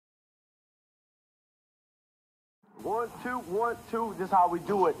1, 2, 1, 2. This is how we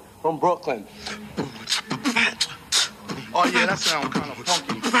do it from Brooklyn. Oh yeah, that sounds kind of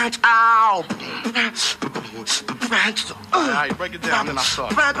funky. Ow! Alright, break it down, then I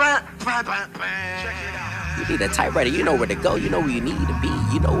start. Check it out. You need a typewriter, you know where to go, you know where you need to be,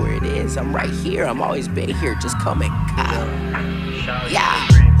 you know where it is. I'm right here, I'm always been here, just come and call. Yeah.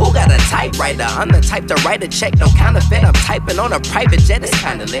 Who got a typewriter? I'm the type to write a check, no counterfeit. I'm typing on a private jet, it's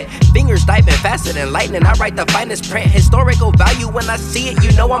kinda lit. Fingers diving faster than lightning. I write the finest print, historical value. When I see it,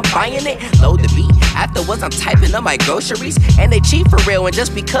 you know I'm buying it. Load the beat. Afterwards, I'm typing up my groceries, and they cheap for real. And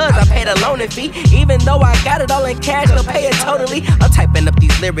just because I paid a loaning fee, even though I got it all in cash, they'll pay it totally. I'm typing up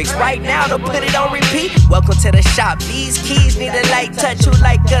these lyrics right now to put it on repeat. Welcome to the shop. These keys need a light touch. Who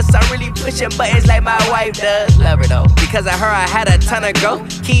like us? I'm really pushing buttons like my wife does. Love her though, because of her I had a ton of growth.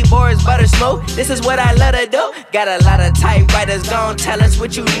 Keyboards, butter smoke, this is what I let her do. Got a lot of typewriters, gon' tell us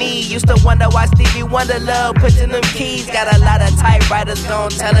what you need. Used to wonder why Stevie Wonder love pushing them keys. Got a lot of typewriters, gon'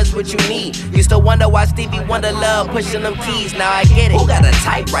 tell us what you need. Used to wonder why Stevie Wonder love pushing them keys. Now I get it. Who got a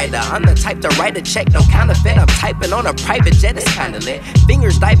typewriter? I'm the type to write a check, no counterfeit. I'm typing on a private jet, it's kinda lit.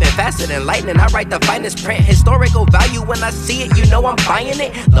 Fingers diving faster than lightning. I write the finest print, historical value. When I see it, you know I'm buying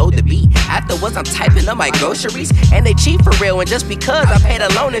it. Load the beat. Afterwards, I'm typing up my groceries, and they cheap for real. And just because I paid a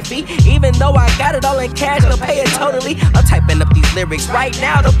loaning fee, even though I got it all in cash, they'll pay it totally. I'm typing up these lyrics right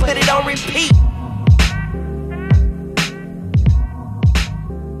now to put it on repeat.